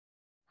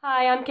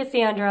Hi, I'm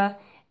Cassandra,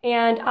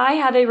 and I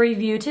have a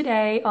review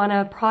today on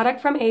a product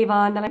from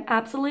Avon that I'm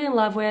absolutely in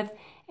love with,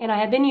 and I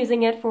have been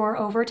using it for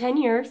over 10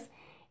 years.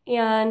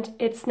 And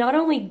it's not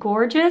only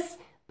gorgeous,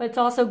 but it's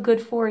also good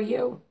for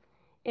you.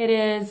 It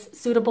is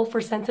suitable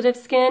for sensitive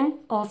skin,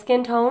 all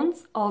skin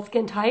tones, all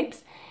skin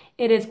types.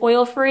 It is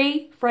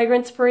oil-free,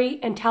 fragrance-free,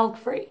 and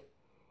talc-free.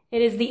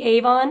 It is the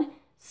Avon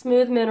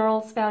Smooth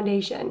Minerals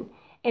Foundation.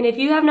 And if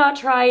you have not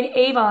tried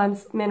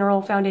Avon's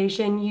Mineral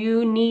Foundation,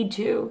 you need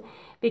to.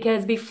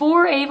 Because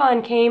before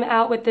Avon came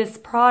out with this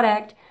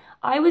product,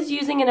 I was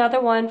using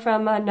another one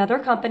from another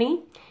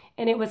company,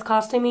 and it was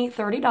costing me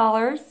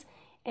 $30.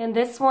 And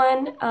this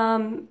one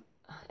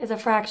is a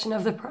fraction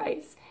of the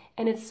price,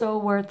 and it's so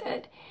worth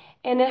it.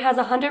 And it has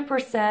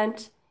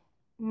 100%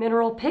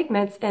 mineral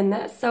pigments in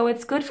this, so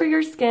it's good for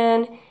your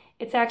skin.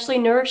 It's actually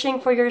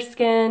nourishing for your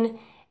skin,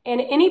 and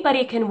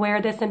anybody can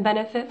wear this and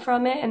benefit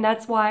from it, and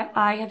that's why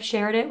I have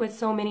shared it with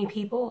so many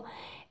people.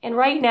 And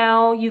right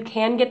now, you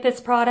can get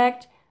this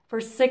product for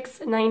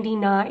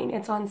 $6.99.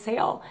 It's on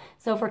sale.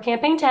 So for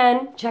Campaign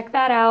 10, check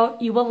that out.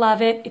 You will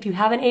love it. If you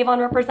have an Avon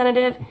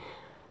representative,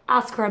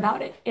 ask her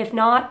about it. If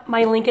not,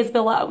 my link is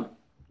below.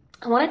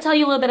 I want to tell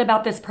you a little bit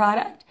about this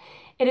product.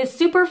 It is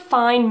super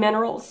fine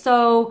minerals,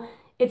 so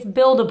it's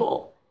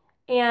buildable.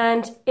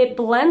 And it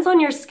blends on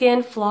your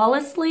skin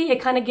flawlessly.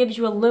 It kind of gives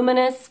you a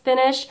luminous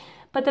finish.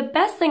 But the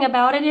best thing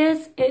about it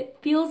is it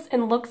feels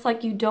and looks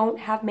like you don't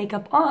have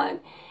makeup on.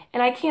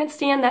 And I can't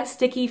stand that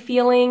sticky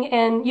feeling,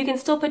 and you can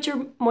still put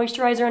your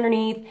moisturizer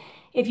underneath.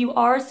 If you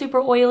are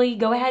super oily,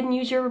 go ahead and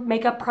use your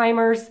makeup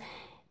primers.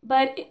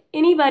 But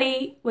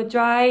anybody with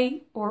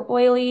dry or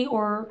oily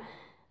or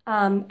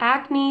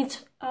acne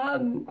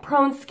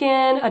prone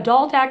skin,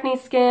 adult acne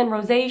skin,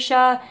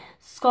 rosacea,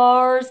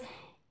 scars,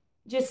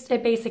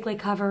 it basically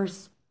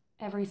covers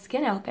every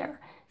skin out there.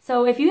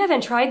 So if you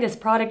haven't tried this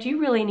product, you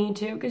really need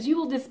to, because you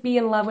will just be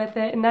in love with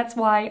it, and that's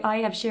why I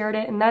have shared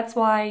it, and that's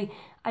why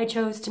I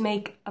chose to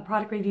make a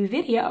product review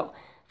video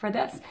for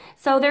this.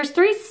 So there's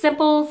 3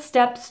 simple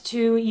steps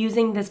to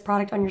using this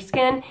product on your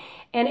skin,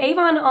 and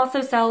Avon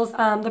also sells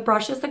the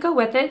brushes that go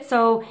with it.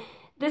 So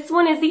this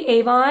one is the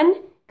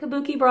Avon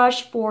Kabuki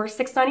brush for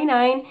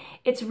 $6.99.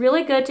 It's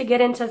really good to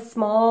get into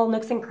small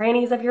nooks and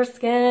crannies of your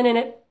skin,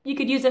 and you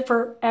could use it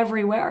for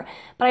everywhere.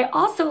 But I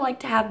also like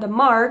to have the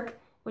Mark,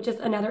 which is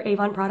another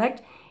Avon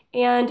product,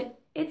 and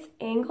it's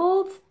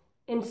angled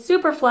and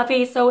super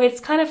fluffy, so it's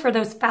kind of for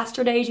those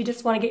faster days you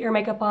just want to get your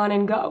makeup on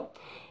and go.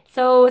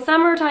 So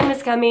summertime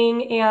is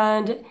coming,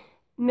 and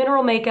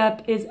mineral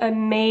makeup is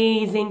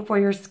amazing for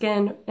your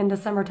skin in the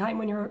summertime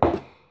when you're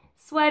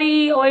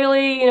sweaty,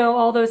 oily,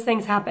 all those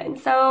things happen.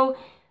 So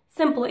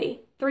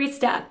simply, 3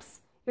 steps.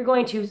 You're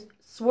going to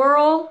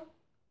swirl,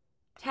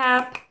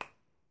 tap,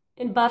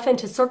 and buff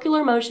into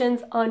circular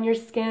motions on your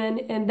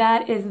skin, and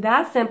that is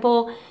that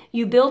simple.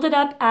 You build it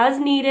up as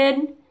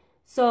needed.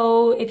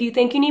 So if you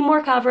think you need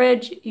more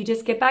coverage, you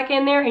just get back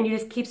in there and you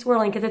just keep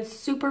swirling, because it's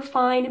super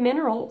fine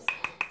minerals.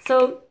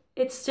 So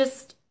it's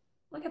just,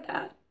 look at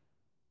that.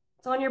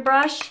 It's on your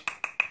brush,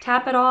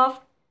 tap it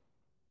off,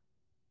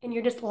 and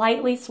you're just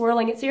lightly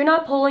swirling it. So you're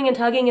not pulling and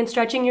tugging and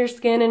stretching your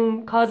skin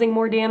and causing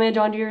more damage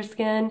onto your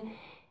skin.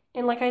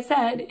 And like I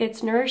said,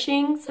 it's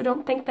nourishing, so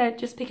don't think that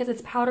just because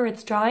it's powder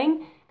it's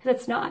drying, because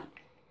it's not.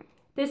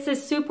 This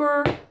is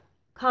super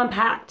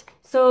compact.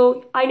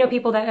 So I know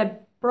people that have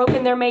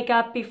broken their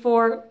makeup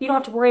before. You don't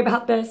have to worry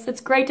about this.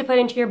 It's great to put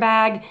into your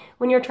bag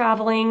when you're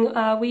traveling.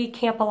 We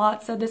camp a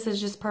lot, so this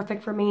is just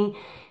perfect for me.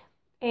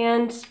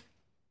 And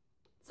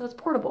so it's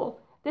portable.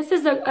 This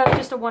is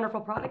just a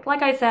wonderful product.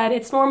 Like I said,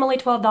 it's normally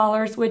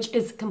 $12, which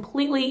is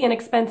completely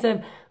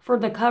inexpensive for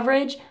the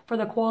coverage, for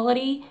the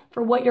quality,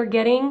 for what you're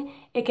getting.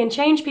 It can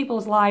change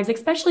people's lives,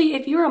 especially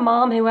if you're a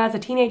mom who has a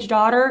teenage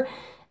daughter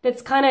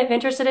that's kind of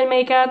interested in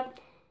makeup.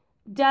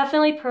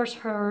 Definitely push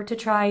her to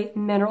try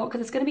mineral,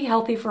 because it's going to be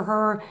healthy for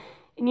her.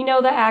 And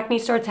the acne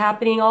starts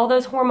happening, all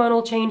those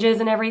hormonal changes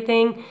and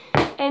everything.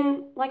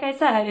 And like I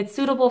said, it's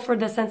suitable for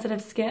the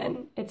sensitive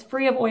skin. It's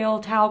free of oil,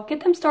 talc.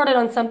 Get them started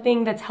on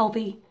something that's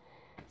healthy.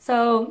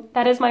 So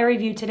that is my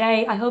review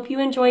today. I hope you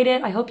enjoyed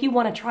it. I hope you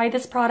want to try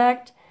this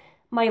product.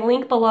 My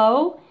link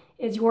below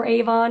is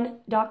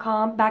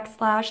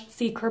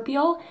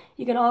youravon.com/ckurpial.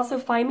 You can also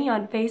find me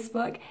on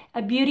Facebook,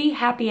 A Beauty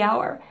Happy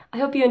Hour. I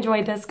hope you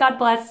enjoyed this. God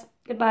bless.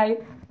 Goodbye.